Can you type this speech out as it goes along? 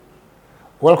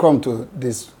Welcome to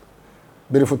this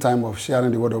beautiful time of sharing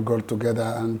the Word of God together.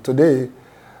 And today,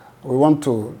 we want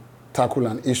to tackle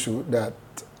an issue that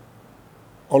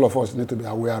all of us need to be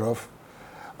aware of.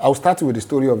 I'll start with the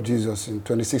story of Jesus in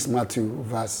 26 Matthew,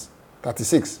 verse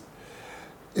 36.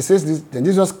 It says this: Then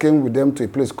Jesus came with them to a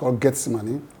place called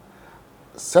Gethsemane,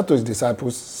 said to his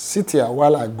disciples, "Sit here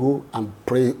while I go and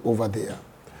pray over there."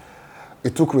 He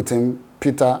took with him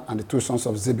Peter and the two sons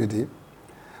of Zebedee,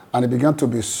 and he began to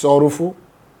be sorrowful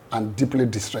and deeply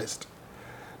distressed.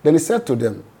 Then he said to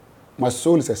them, "My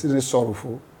soul is exceedingly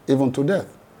sorrowful, even to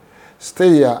death. Stay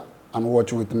here and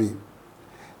watch with me."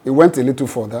 He went a little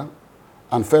further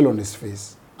and fell on his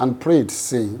face and prayed,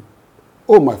 saying,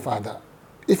 "Oh, my Father,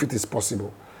 if it is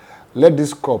possible, let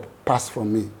this cup pass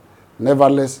from me.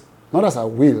 Nevertheless, not as I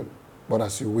will, but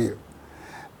as you will."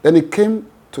 Then he came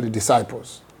to the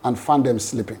disciples and found them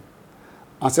sleeping,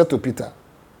 and said to Peter,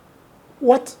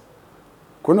 "What?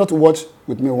 Could not watch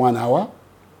with me 1 hour?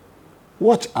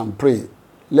 Watch and pray,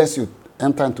 lest you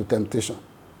enter into temptation.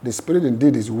 The spirit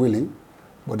indeed is willing,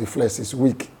 but the flesh is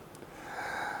weak."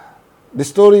 The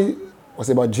story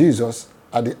was about Jesus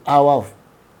at the hour of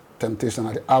temptation,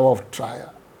 at the hour of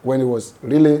trial, when he was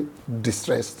really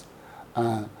distressed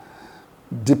and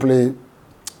deeply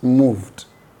moved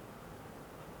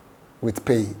with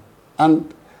pain.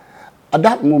 And at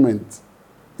that moment,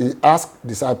 he asked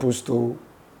disciples to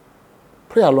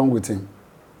pray along with him.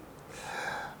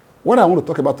 What I want to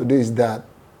talk about today is that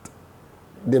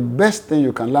the best thing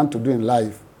you can learn to do in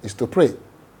life is to pray.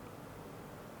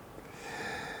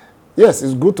 Yes,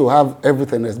 it's good to have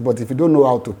everything else, but if you don't know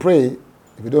how to pray,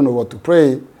 if you don't know what to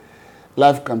pray,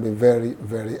 life can be very,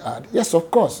 very hard. Yes,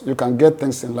 of course, you can get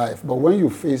things in life, but when you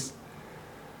face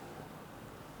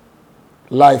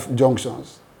life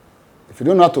junctions, if you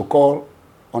don't know how to call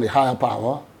on a higher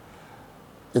power,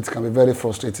 it can be very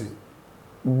frustrating.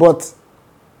 But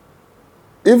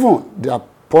even the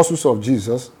apostles of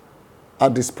Jesus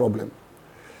had this problem.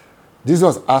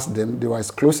 Jesus asked them, they were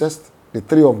his closest, the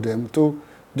three of them, to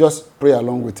just pray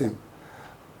along with him.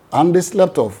 And they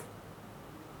slept off.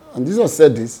 And Jesus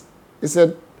said this. He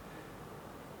said,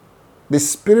 "The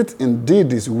spirit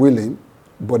indeed is willing,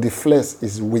 but the flesh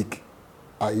is weak."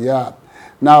 Yeah.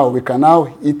 Now we can now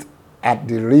hit at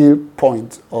the real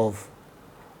point of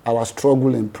our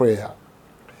struggle in prayer.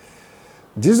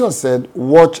 Jesus said,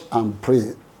 "Watch and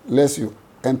pray, lest you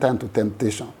enter into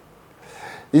temptation."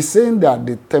 He's saying that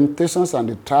the temptations and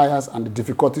the trials and the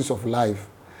difficulties of life,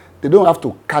 they don't have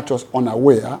to catch us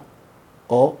unaware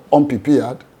or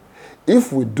unprepared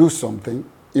if we do something,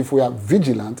 if we are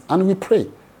vigilant and we pray.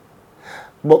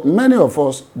 But many of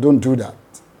us don't do that.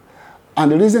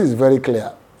 And the reason is very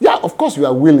clear. Yeah, of course we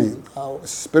are willing. Our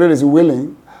spirit is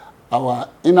willing. Our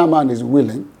inner man is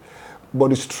willing. But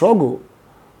the struggle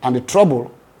and the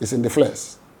trouble is in the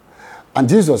flesh. And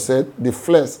Jesus said the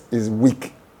flesh is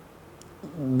weak.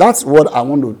 That's what I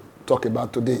want to talk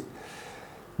about today.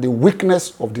 The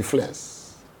weakness of the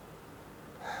flesh.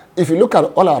 If you look at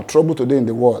all our trouble today in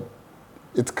the world,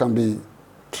 it can be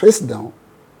traced down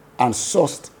and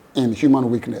sourced in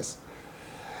human weakness.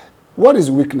 What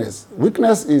is weakness?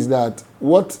 Weakness is that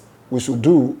what we should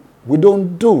do, we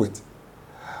don't do it.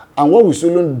 And what we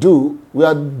shouldn't do, we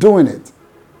are doing it.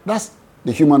 That's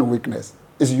the human weakness.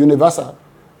 It's universal,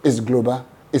 it's global,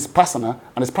 it's personal,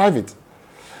 and it's private.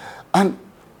 And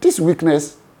this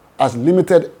weakness has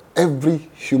limited every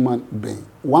human being,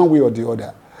 one way or the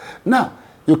other. Now,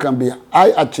 you can be a high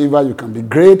achiever, you can be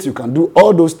great, you can do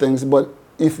all those things, but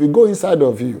if you go inside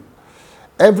of you,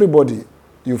 everybody,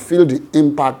 you feel the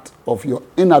impact of your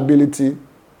inability,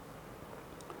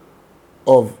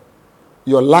 of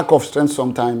your lack of strength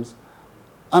sometimes,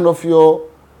 and of your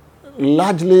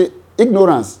largely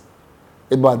ignorance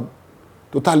about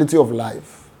totality of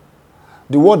life.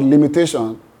 The word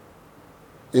limitation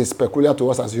is peculiar to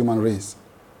us as human race.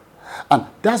 And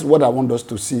that's what I want us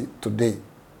to see today.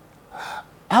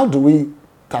 How do we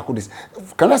tackle this?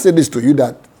 Can I say this to you,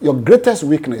 that your greatest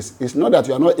weakness is not that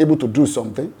you are not able to do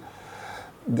something.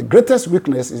 The greatest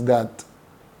weakness is that,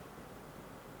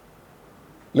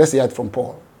 let's hear it from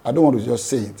Paul. I don't want to just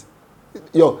say it.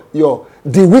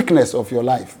 The weakness of your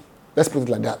life. Let's put it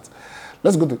like that.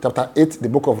 Let's go to chapter 8, the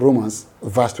book of Romans,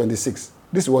 verse 26.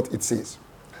 This is what it says.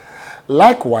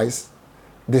 "Likewise,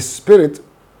 the Spirit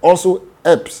also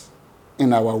helps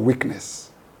in our weakness.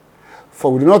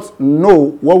 For we do not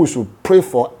know what we should pray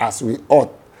for as we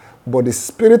ought, but the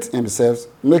Spirit himself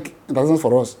makes intercession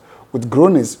for us with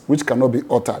groanings which cannot be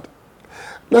uttered."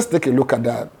 Let's take a look at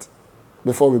that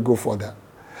before we go further.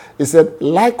 He said,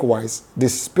 "Likewise, the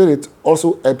Spirit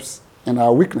also helps in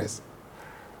our weakness."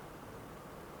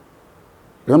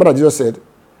 Remember that Jesus said,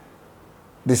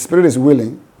 the spirit is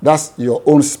willing, that's your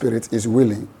own spirit is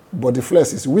willing, but the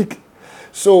flesh is weak.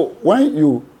 So when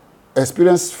you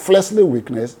experience fleshly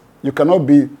weakness, you cannot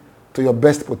be to your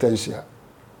best potential.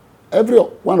 Every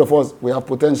one of us, we have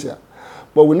potential,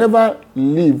 but we never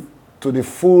live to the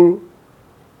full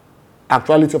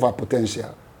actuality of our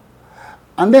potential.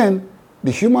 And then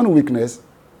the human weakness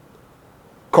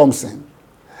comes in.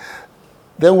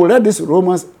 Then we read this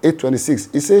Romans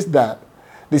 8:26. It says that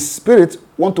the Spirit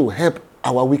wants to help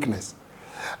our weakness.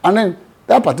 And then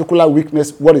that particular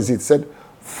weakness, what is it? It said,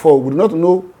 for we do not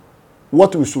know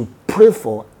what we should pray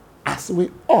for as we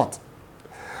ought.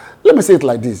 Let me say it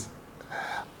like this.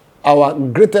 Our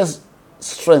greatest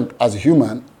strength as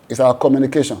human is our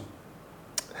communication.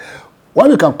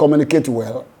 When we can communicate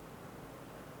well,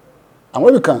 and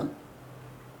when we can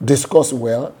discuss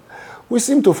well, we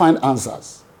seem to find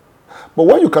answers. But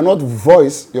when you cannot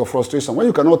voice your frustration, when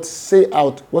you cannot say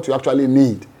out what you actually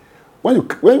need, when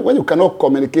you cannot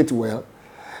communicate well,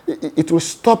 it will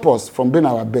stop us from being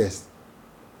our best.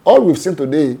 All we've seen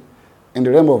today in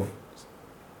the realm of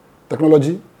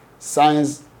technology,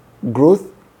 science, growth,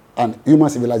 and human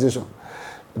civilization,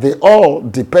 they all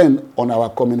depend on our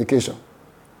communication.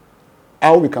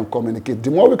 How we can communicate.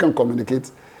 The more we can communicate,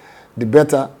 the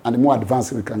better and the more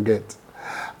advanced we can get.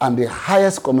 And the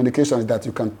highest communication is that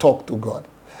you can talk to God.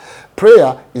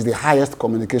 Prayer is the highest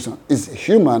communication. It's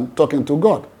human talking to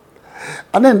God.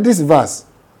 And then this verse,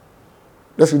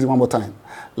 let's read it one more time.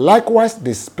 Likewise,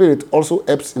 the Spirit also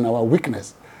helps in our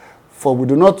weakness, for we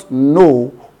do not know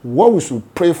what we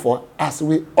should pray for as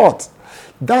we ought.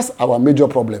 That's our major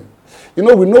problem. We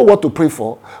know what to pray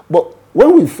for, but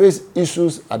when we face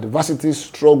issues, adversities,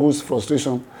 struggles,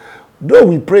 frustration, though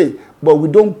we pray, but we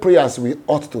don't pray as we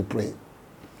ought to pray.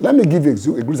 Let me give you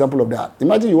a good example of that.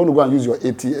 Imagine you want to go and use your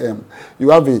ATM. You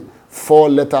have a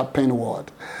 4-letter PIN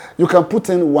word. You can put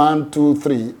in 1, 2,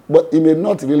 3, but it may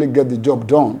not really get the job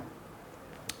done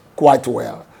quite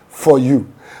well for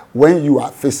you when you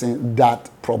are facing that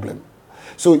problem.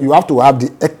 So you have to have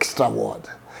the extra word.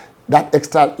 That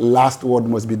extra last word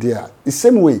must be there. The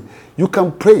same way, you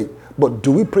can pray, but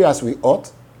do we pray as we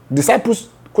ought? Disciples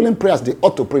couldn't pray as they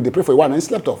ought to pray. They prayed for a while and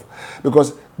slept off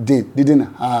because they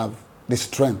didn't have the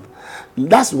strength.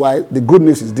 That's why the good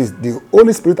news is this. The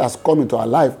Holy Spirit has come into our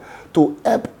life to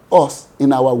help us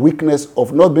in our weakness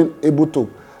of not being able to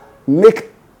make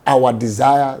our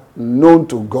desire known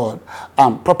to God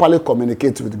and properly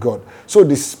communicate with God. So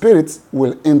the Spirit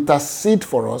will intercede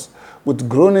for us with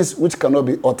groanings which cannot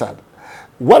be uttered.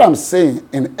 What I'm saying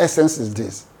in essence is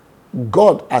this.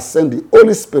 God has sent the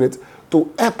Holy Spirit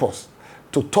to help us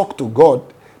to talk to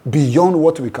God beyond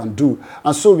what we can do.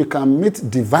 And so we can meet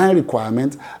divine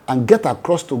requirements and get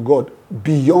across to God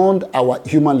beyond our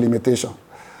human limitation.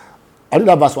 I'll read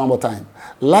that verse one more time.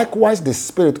 Likewise, the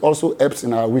Spirit also helps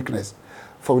in our weakness.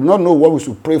 For we do not know what we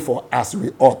should pray for as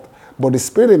we ought. But the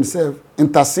Spirit himself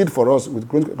intercedes for us with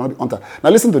great honor. Now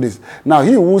listen to this. Now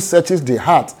he who searches the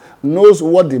heart knows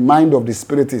what the mind of the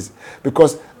Spirit is.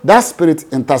 Because that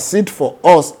Spirit intercedes for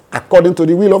us according to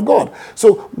the will of God.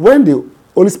 So when the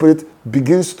Holy Spirit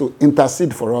begins to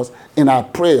intercede for us in our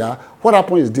prayer, what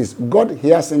happens is this. God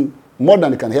hears him more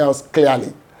than he can hear us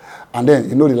clearly. And then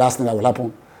the last thing that will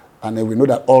happen. And then we know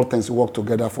that all things work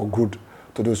together for good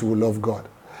to those who love God.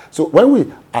 So when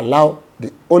we allow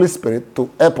the Holy Spirit to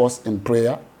help us in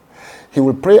prayer, he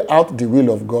will pray out the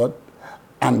will of God,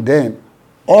 and then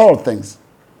all things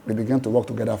will begin to work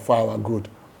together for our good.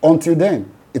 Until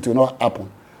then, it will not happen.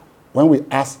 When we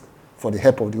ask for the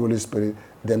help of the Holy Spirit,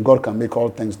 then God can make all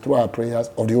things through our prayers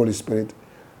of the Holy Spirit,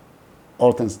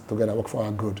 all things together work for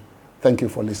our good. Thank you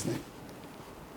for listening.